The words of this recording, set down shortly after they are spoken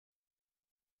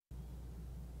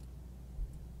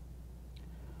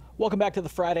Welcome back to the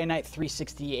Friday Night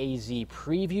 360 AZ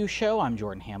preview show. I'm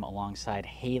Jordan Ham alongside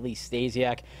Haley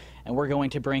Stasiak, and we're going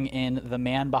to bring in the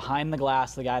man behind the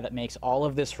glass, the guy that makes all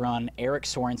of this run, Eric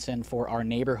Sorenson, for our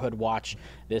Neighborhood Watch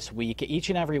this week. Each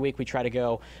and every week we try to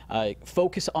go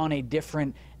focus on a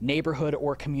different neighborhood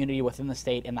or community within the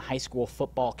state in the high school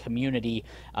football community,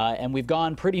 and we've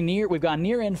gone pretty near. We've gone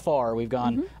near and far. We've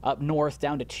gone up north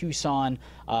down to Tucson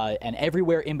and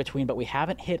everywhere in between, but we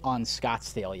haven't hit on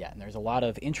Scottsdale yet, and there's a lot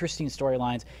of interesting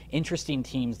storylines, interesting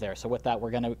teams there. So with that, we're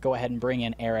going to go ahead and bring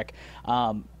in Eric.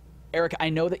 Eric, I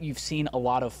know that you've seen a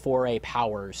lot of 4A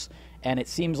powers, and it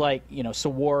seems like, you know,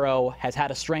 Saguaro has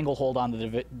had a stranglehold on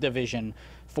the division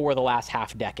for the last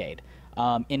half decade.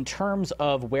 In terms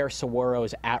of where Saguaro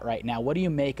is at right now, what do you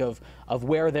make of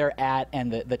where they're at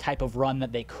and the type of run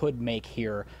that they could make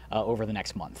here over the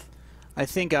next month? I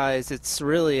think, guys, it's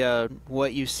really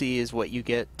what you see is what you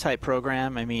get type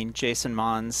program. I mean, Jason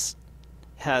Mons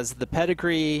has the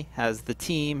pedigree, has the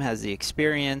team, has the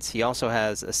experience. He also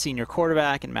has a senior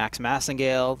quarterback in Max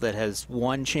Massengale that has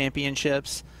won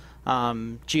championships.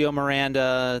 Gio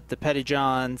Miranda, the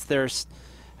Pettyjohns, there's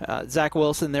Zach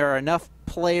Wilson. There are enough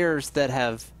players that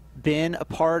have been a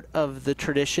part of the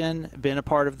tradition, been a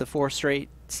part of the 4 straight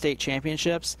state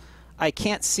championships. I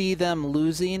can't see them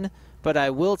losing, but I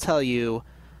will tell you,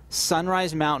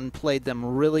 Sunrise Mountain played them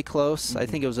really close. I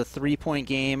think it was a 3-point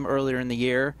game earlier in the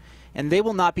year. And they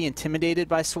will not be intimidated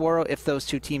by Saguaro if those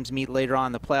two teams meet later on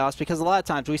in the playoffs, because a lot of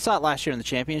times, we saw it last year in the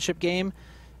championship game,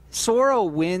 Saguaro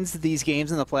wins these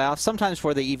games in the playoffs, sometimes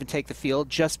before they even take the field,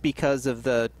 just because of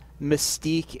the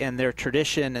mystique and their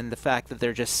tradition and the fact that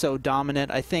they're just so dominant.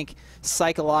 I think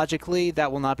psychologically that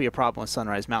will not be a problem with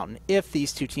Sunrise Mountain if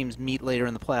these two teams meet later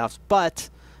in the playoffs, but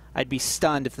I'd be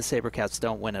stunned if the SaberCats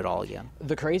don't win it all again.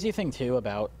 The crazy thing, too,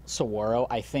 about Saguaro,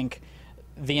 I think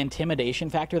the intimidation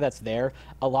factor that's there,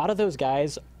 a lot of those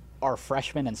guys are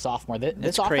freshmen and sophomore.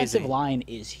 This offensive line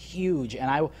is huge,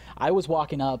 and I was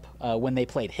walking up when they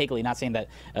played Higley, not saying that,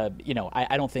 you know,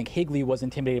 I don't think Higley was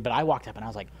intimidated, but I walked up and I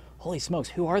was like, holy smokes,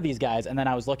 who are these guys? And then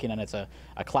I was looking, and it's a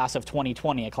class of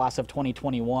 2020, a class of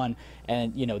 2021,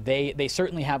 and, you know, they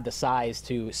certainly have the size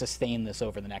to sustain this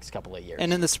over the next couple of years.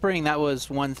 And in the spring, that was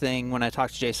one thing when I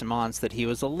talked to Jason Mons that he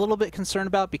was a little bit concerned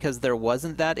about, because there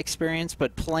wasn't that experience,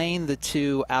 but playing the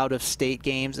 2 out-of-state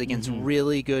games against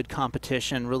really good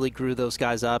competition really grew those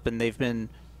guys up, and they've been,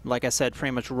 like I said,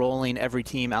 pretty much rolling every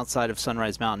team outside of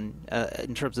Sunrise Mountain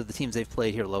in terms of the teams they've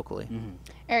played here locally.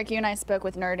 Eric, you and I spoke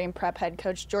with Notre Dame Prep head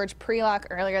coach George Prelock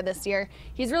earlier this year.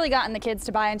 He's really gotten the kids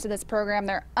to buy into this program.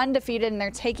 They're undefeated, and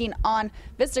they're taking on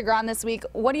Vista Grand this week.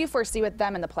 What do you foresee with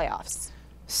them in the playoffs?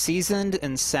 Seasoned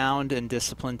and sound and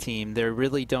disciplined team. They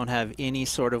really don't have any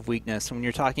sort of weakness. When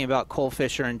you're talking about Cole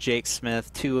Fisher and Jake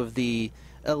Smith, 2 of the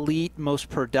elite, most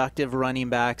productive running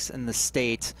backs in the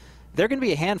state, they're going to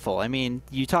be a handful. I mean,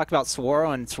 you talk about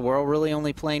Saguaro, and Saguaro really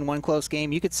only playing 1 close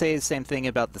game. You could say the same thing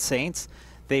about the Saints.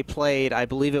 They played, I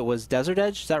believe it was Desert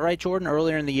Edge, is that right, Jordan,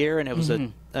 earlier in the year, and it was a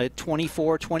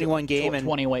 24-21 game.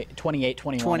 28-21.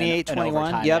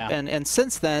 28-21, yep. Yeah. And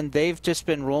since then, they've just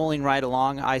been rolling right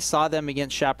along. I saw them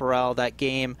against Chaparral, that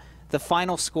game. The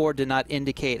final score did not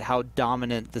indicate how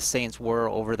dominant the Saints were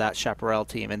over that Chaparral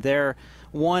team, and they're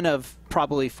one of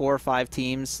probably 4 or 5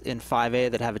 teams in 5A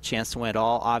that have a chance to win it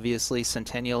all. Obviously,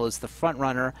 Centennial is the front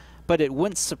runner, but it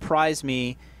wouldn't surprise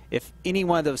me if any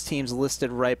one of those teams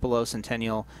listed right below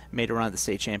Centennial made a run at the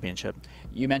state championship.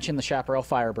 You mentioned the Chaparral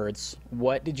Firebirds.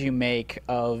 What did you make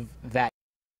of that?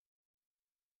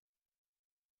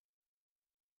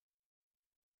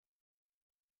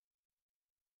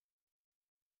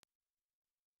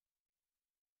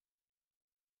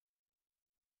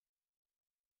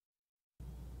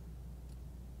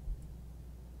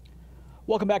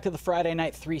 Welcome back to the Friday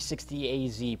Night 360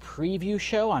 AZ preview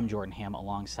show. I'm Jordan Ham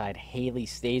alongside Haley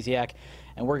Stasiak,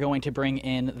 and we're going to bring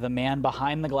in the man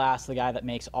behind the glass, the guy that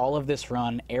makes all of this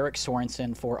run, Eric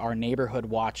Sorenson, for our Neighborhood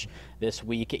Watch this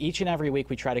week. Each and every week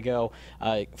we try to go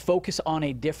focus on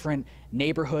a different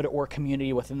neighborhood or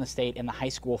community within the state in the high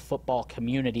school football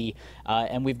community,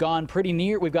 and we've gone pretty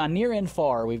near. We've gone near and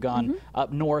far. We've gone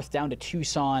up north down to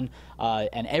Tucson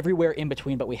and everywhere in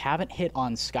between, but we haven't hit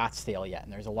on Scottsdale yet,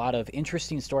 and there's a lot of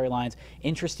interesting storylines,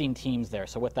 interesting teams there.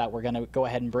 So with that, we're going to go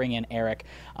ahead and bring in Eric.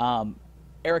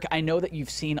 Eric, I know that you've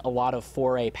seen a lot of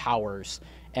 4A powers,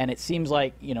 and it seems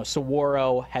like, you know,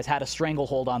 Saguaro has had a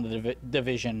stranglehold on the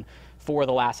division for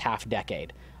the last half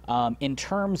decade. In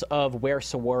terms of where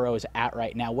Saguaro is at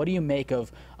right now, what do you make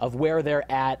of where they're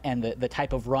at and the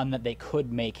type of run that they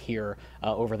could make here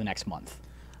over the next month?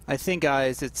 I think,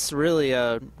 guys, it's really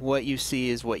what you see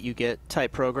is what you get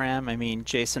type program. I mean,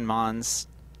 Jason Mons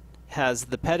has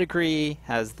the pedigree,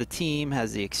 has the team,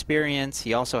 has the experience.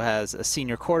 He also has a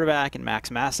senior quarterback in Max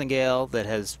Massengale that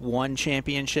has won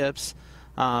championships.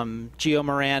 Gio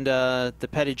Miranda, the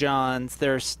Pettyjohns,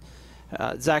 there's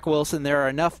Zach Wilson. There are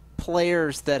enough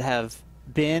players that have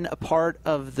been a part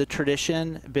of the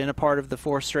tradition, been a part of the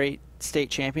 4 straight state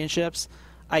championships.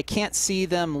 I can't see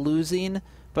them losing,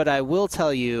 but I will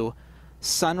tell you,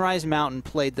 Sunrise Mountain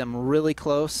played them really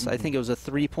close. I think it was a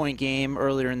 3-point game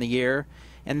earlier in the year.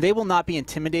 And they will not be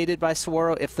intimidated by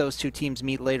Saguaro if those two teams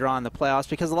meet later on in the playoffs,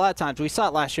 because a lot of times, we saw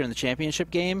it last year in the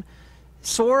championship game,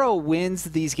 Saguaro wins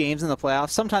these games in the playoffs,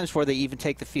 sometimes before they even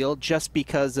take the field, just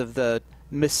because of the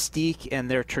mystique and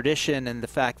their tradition and the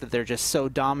fact that they're just so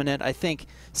dominant. I think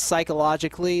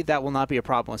psychologically that will not be a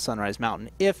problem with Sunrise Mountain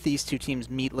if these two teams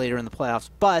meet later in the playoffs,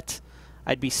 but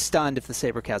I'd be stunned if the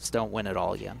SaberCats don't win it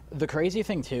all again. The crazy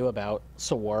thing, too, about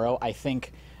Saguaro, I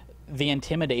think the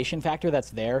intimidation factor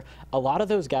that's there, a lot of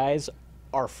those guys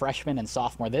are freshmen and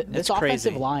sophomore. This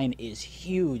offensive line is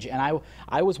huge, and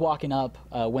I was walking up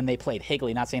when they played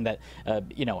Higley, not saying that,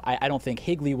 I don't think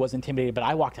Higley was intimidated, but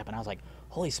I walked up and I was like,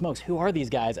 holy smokes, who are these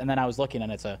guys? And then I was looking,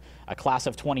 and it's a class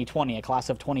of 2020, a class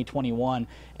of 2021,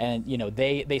 and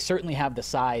they certainly have the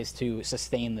size to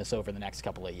sustain this over the next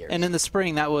couple of years. And in the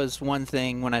spring, that was one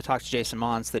thing when I talked to Jason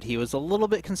Mons that he was a little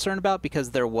bit concerned about,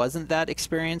 because there wasn't that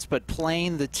experience, but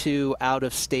playing the 2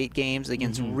 out-of-state games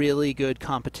against really good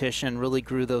competition really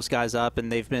grew those guys up, and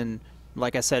they've been,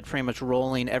 like I said, pretty much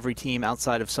rolling every team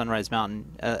outside of Sunrise Mountain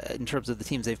in terms of the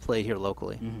teams they've played here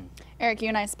locally. Eric, you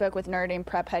and I spoke with Notre Dame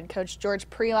Prep head coach George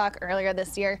Prelock earlier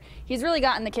this year. He's really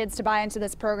gotten the kids to buy into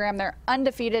this program. They're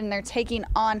undefeated, and they're taking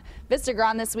on Vista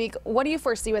Grand this week. What do you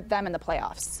foresee with them in the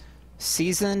playoffs?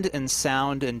 Seasoned and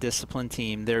sound and disciplined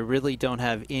team. They really don't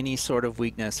have any sort of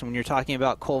weakness. When you're talking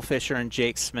about Cole Fisher and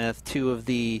Jake Smith, 2 of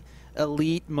the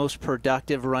elite, most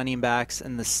productive running backs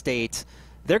in the state,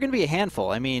 they're going to be a handful.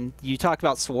 I mean, you talk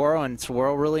about Saguaro, and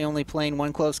Saguaro really only playing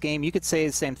 1 close game. You could say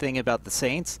the same thing about the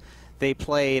Saints. They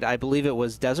played, I believe it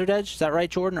was Desert Edge, is that right,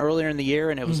 Jordan, earlier in the year,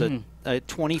 and it was a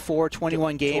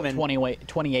 24-21 game. 28-21.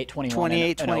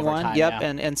 28-21, yep. Yeah.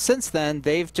 And since then,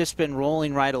 they've just been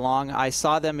rolling right along. I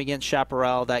saw them against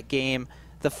Chaparral, that game.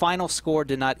 The final score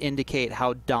did not indicate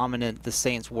how dominant the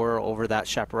Saints were over that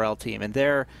Chaparral team, and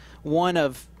they're one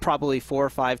of probably 4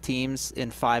 or 5 teams in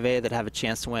 5A that have a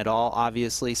chance to win it all.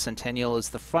 Obviously, Centennial is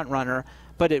the front runner,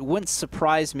 but it wouldn't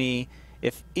surprise me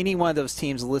if any one of those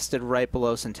teams listed right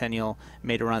below Centennial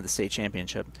made a run at the state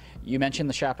championship. You mentioned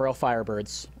the Chaparral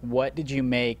Firebirds. What did you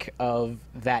make of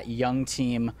that young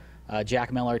team,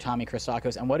 Jack Miller, Tommy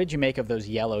Christakos, and what did you make of those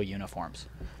yellow uniforms?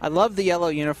 I love the yellow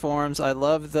uniforms. I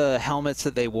love the helmets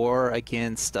that they wore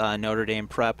against Notre Dame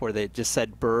Prep, where they just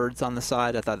said birds on the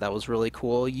side. I thought that was really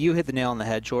cool. You hit the nail on the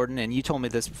head, Jordan, and you told me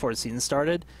this before the season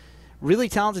started. Really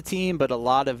talented team, but a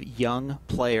lot of young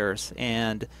players,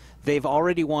 and they've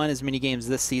already won as many games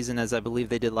this season as I believe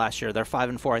they did last year. They're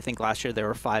 5-4. I think last year they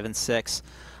were 5-6.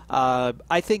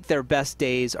 I think their best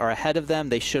days are ahead of them.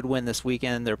 They should win this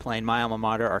weekend. They're playing my alma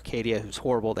mater, Arcadia, who's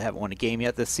horrible. They haven't won a game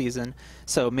yet this season.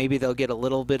 So maybe they'll get a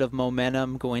little bit of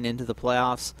momentum going into the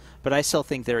playoffs. But I still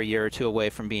think they're a year or 2 away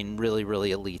from being really,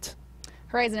 really elite.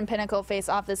 Horizon and Pinnacle face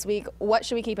off this week. What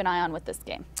should we keep an eye on with this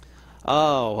game?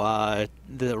 The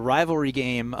rivalry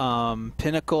game.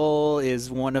 Pinnacle is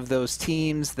one of those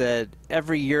teams that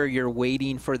every year you're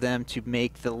waiting for them to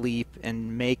make the leap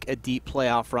and make a deep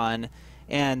playoff run.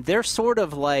 And they're sort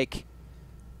of like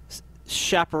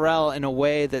Chaparral in a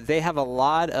way that they have a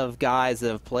lot of guys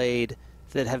that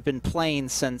have been playing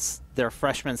since their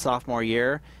freshman, sophomore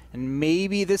year. And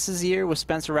maybe this is the year with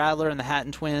Spencer Radler and the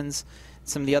Hatton Twins,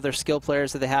 some of the other skill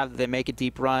players that they have, that they make a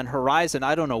deep run. Horizon,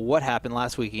 I don't know what happened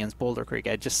last week against Boulder Creek.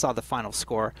 I just saw the final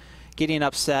score. Getting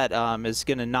upset is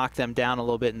going to knock them down a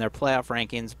little bit in their playoff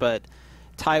rankings. But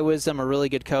Ty Wisdom, a really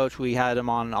good coach. We had him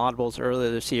on Audibles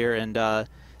earlier this year, and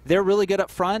they're really good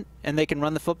up front, and they can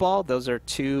run the football. Those are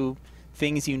 2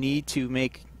 things you need to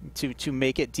make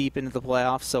it deep into the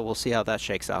playoffs, so we'll see how that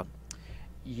shakes out.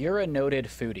 You're a noted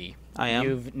foodie. I am.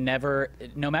 You've never,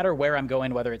 no matter where I'm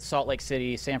going, whether it's Salt Lake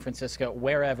City, San Francisco,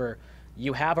 wherever,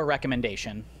 you have a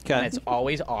recommendation, and it's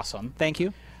always awesome. Thank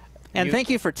you. And thank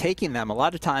you for taking them. A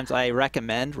lot of times I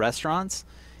recommend restaurants,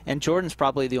 and Jordan's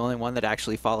probably the only one that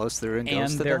actually follows through and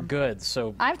goes to them. And they're good.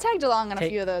 So I've tagged along on a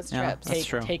few of those trips. That's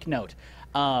true. Take note.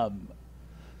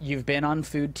 You've been on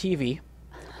Food TV.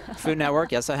 Food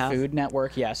Network, yes, I have. Food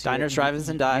Network, yes. Diners, Drive-Ins,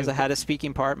 and Dives. I had a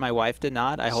speaking part. My wife did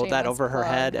not. I hold that over her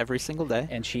head every single day.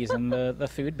 And she's in the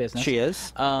food business. She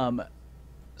is.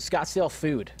 Scottsdale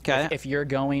food. Okay. If you're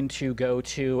going to go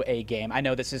to a game, I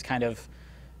know this is kind of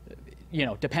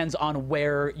depends on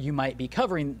where you might be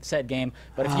covering said game.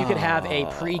 But if you could have a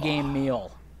pregame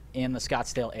meal in the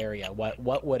Scottsdale area,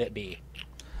 what would it be?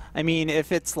 I mean,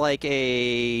 if it's like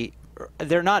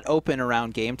they're not open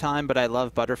around game time, but I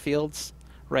love Butterfield's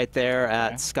right there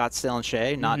at Scottsdale and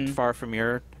Shea, not far from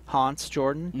your haunts,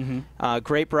 Jordan.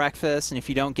 Great breakfast, and if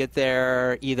you don't get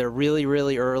there either really,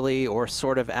 really early or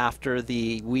sort of after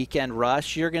the weekend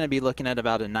rush, you're going to be looking at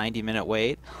about a 90-minute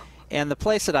wait. And the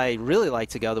place that I really like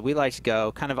to go, that we like to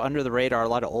go, kind of under the radar, a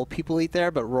lot of old people eat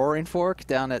there, but Roaring Fork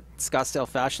down at Scottsdale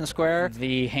Fashion Square.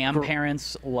 The ham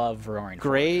parents love Roaring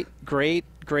Fork.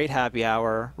 Great happy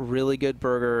hour, really good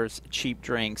burgers, cheap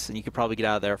drinks, and you could probably get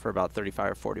out of there for about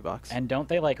 $35 or $40. And don't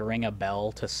they ring a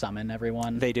bell to summon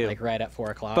everyone? They do. Right at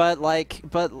 4 o'clock?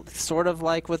 But sort of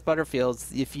like with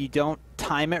Butterfield's, if you don't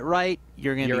time it right,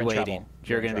 you're going to be waiting. Trouble.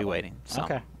 You're going to be waiting. So.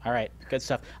 Okay. All right. Good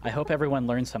stuff. I hope everyone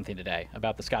learned something today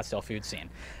about the Scottsdale food scene.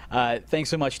 Thanks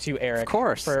so much to Eric, of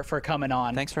course, for coming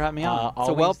on. Thanks for having me on.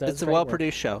 It's a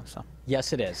well-produced show. So.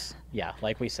 Yes, it is. Yeah,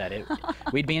 like we said,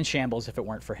 we'd be in shambles if it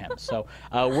weren't for him. So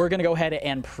we're going to go ahead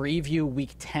and preview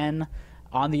Week 10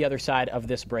 on the other side of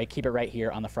this break. Keep it right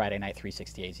here on the Friday Night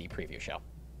 360 AZ Preview Show.